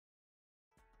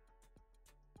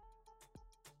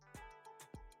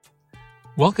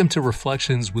Welcome to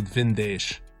Reflections with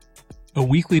VinDesh, a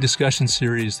weekly discussion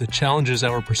series that challenges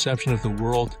our perception of the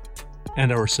world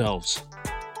and ourselves.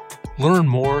 Learn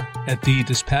more at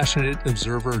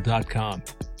thedispassionateobserver.com.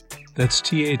 That's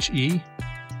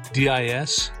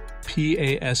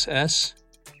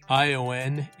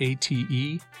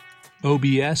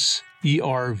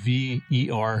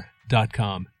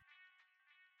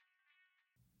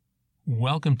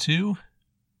Welcome to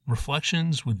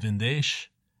Reflections with VinDesh.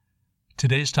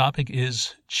 Today's topic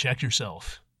is check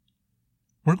yourself.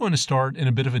 We're going to start in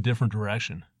a bit of a different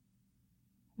direction.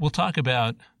 We'll talk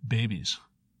about babies.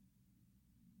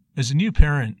 As a new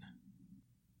parent,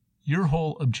 your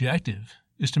whole objective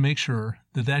is to make sure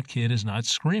that that kid is not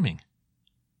screaming.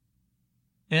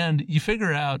 And you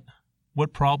figure out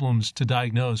what problems to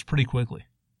diagnose pretty quickly.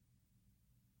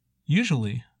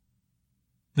 Usually,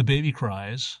 the baby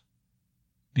cries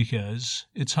because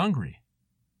it's hungry.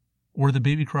 Or the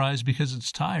baby cries because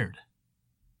it's tired.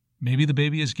 Maybe the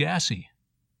baby is gassy.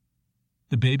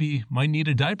 The baby might need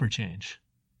a diaper change.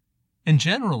 And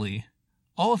generally,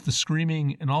 all of the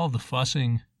screaming and all of the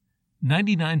fussing,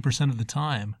 99% of the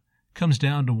time, comes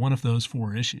down to one of those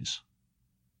four issues.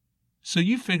 So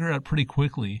you figure out pretty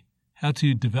quickly how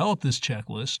to develop this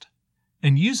checklist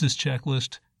and use this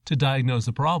checklist to diagnose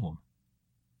the problem.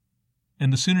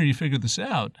 And the sooner you figure this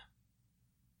out,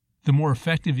 the more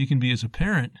effective you can be as a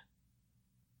parent,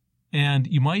 and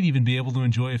you might even be able to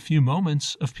enjoy a few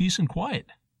moments of peace and quiet.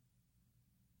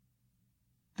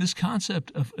 This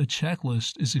concept of a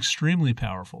checklist is extremely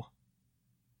powerful.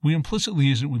 We implicitly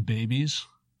use it with babies.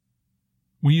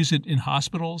 We use it in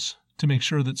hospitals to make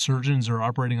sure that surgeons are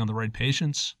operating on the right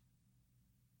patients.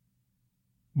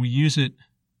 We use it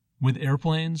with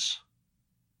airplanes,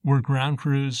 where ground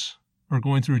crews are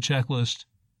going through a checklist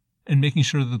and making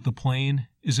sure that the plane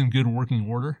is in good working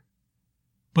order.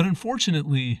 But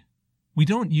unfortunately, we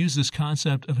don't use this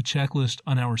concept of a checklist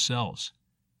on ourselves.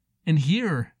 And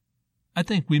here, I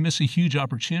think we miss a huge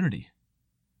opportunity.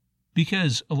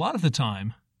 Because a lot of the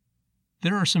time,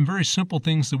 there are some very simple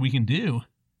things that we can do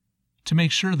to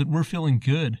make sure that we're feeling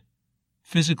good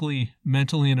physically,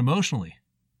 mentally, and emotionally.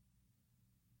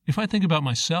 If I think about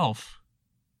myself,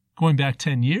 going back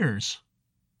 10 years,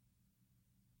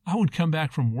 I would come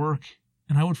back from work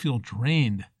and I would feel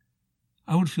drained.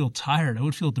 I would feel tired. I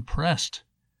would feel depressed.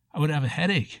 I would have a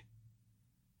headache.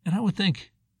 And I would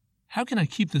think, how can I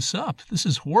keep this up? This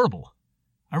is horrible.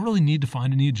 I really need to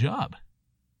find a new job.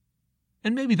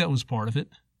 And maybe that was part of it.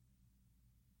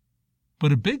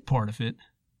 But a big part of it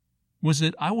was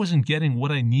that I wasn't getting what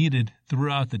I needed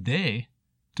throughout the day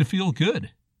to feel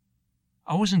good.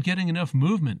 I wasn't getting enough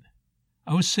movement.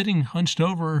 I was sitting hunched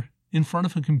over in front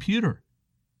of a computer.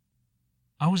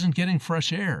 I wasn't getting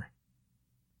fresh air.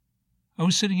 I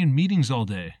was sitting in meetings all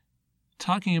day,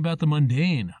 talking about the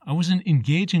mundane. I wasn't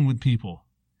engaging with people.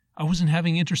 I wasn't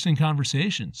having interesting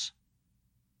conversations.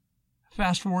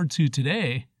 Fast forward to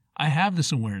today, I have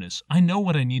this awareness. I know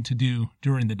what I need to do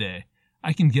during the day.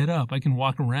 I can get up. I can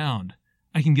walk around.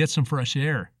 I can get some fresh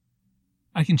air.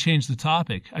 I can change the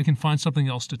topic. I can find something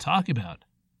else to talk about.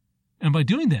 And by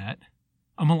doing that,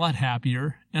 I'm a lot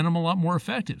happier and I'm a lot more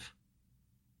effective.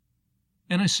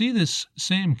 And I see this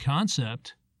same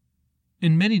concept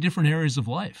in many different areas of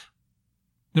life.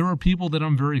 There are people that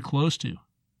I'm very close to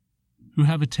who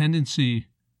have a tendency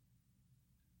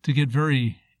to get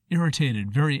very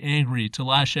irritated, very angry, to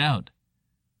lash out.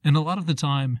 And a lot of the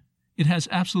time, it has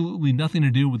absolutely nothing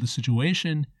to do with the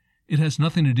situation. It has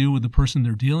nothing to do with the person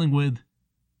they're dealing with.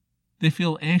 They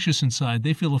feel anxious inside.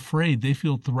 They feel afraid. They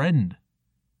feel threatened.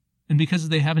 And because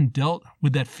they haven't dealt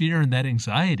with that fear and that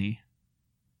anxiety,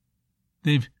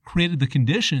 they've created the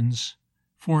conditions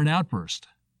for an outburst.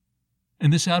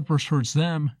 And this outburst hurts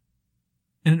them,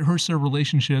 and it hurts their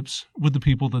relationships with the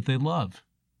people that they love.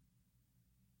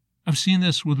 I've seen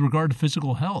this with regard to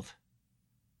physical health.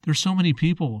 There's so many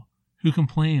people who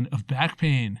complain of back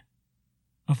pain,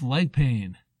 of leg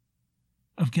pain,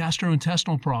 of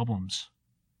gastrointestinal problems.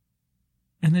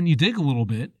 And then you dig a little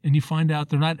bit and you find out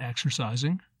they're not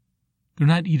exercising, they're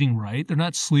not eating right, they're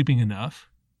not sleeping enough.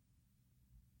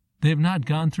 They have not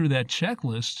gone through that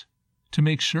checklist to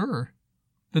make sure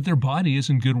that their body is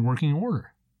in good working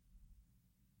order.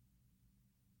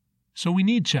 So we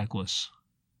need checklists.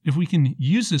 If we can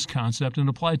use this concept and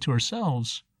apply it to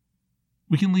ourselves,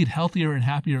 we can lead healthier and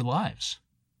happier lives.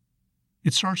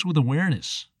 It starts with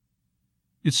awareness.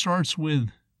 It starts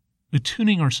with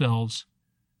attuning ourselves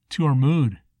to our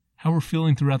mood, how we're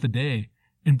feeling throughout the day,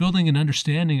 and building an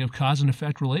understanding of cause and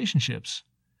effect relationships.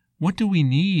 What do we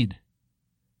need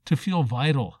to feel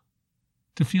vital,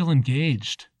 to feel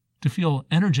engaged, to feel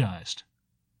energized?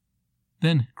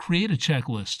 then create a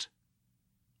checklist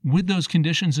with those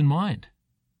conditions in mind.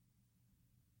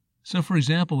 So, for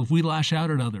example, if we lash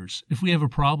out at others, if we have a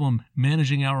problem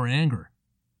managing our anger,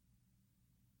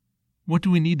 what do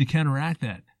we need to counteract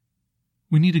that?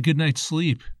 We need a good night's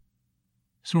sleep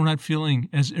so we're not feeling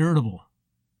as irritable.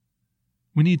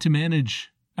 We need to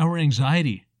manage our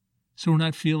anxiety so we're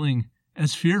not feeling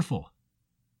as fearful.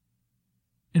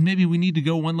 And maybe we need to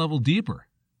go one level deeper.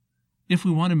 If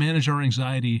we want to manage our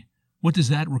anxiety, what does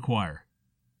that require?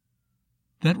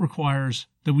 That requires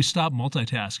that we stop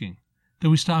multitasking, that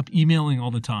we stop emailing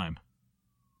all the time,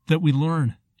 that we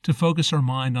learn to focus our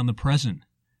mind on the present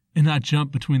and not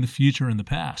jump between the future and the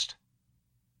past.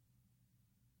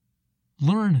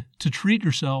 Learn to treat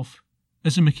yourself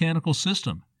as a mechanical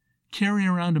system. Carry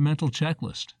around a mental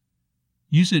checklist.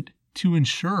 Use it to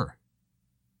ensure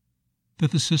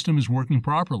that the system is working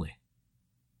properly.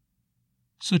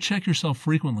 So check yourself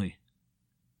frequently.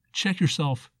 Check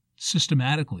yourself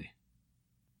systematically.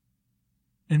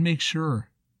 And make sure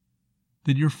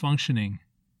that you're functioning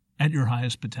at your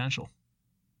highest potential.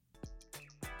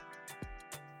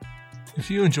 If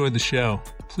you enjoyed the show,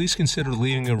 please consider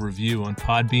leaving a review on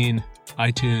Podbean,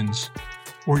 iTunes,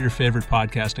 or your favorite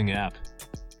podcasting app.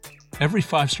 Every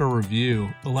 5-star review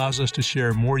allows us to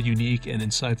share more unique and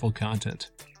insightful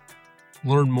content.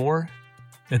 Learn more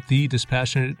at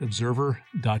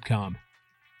thedispassionateobserver.com.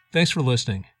 Thanks for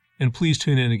listening, and please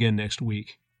tune in again next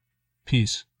week.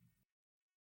 Peace.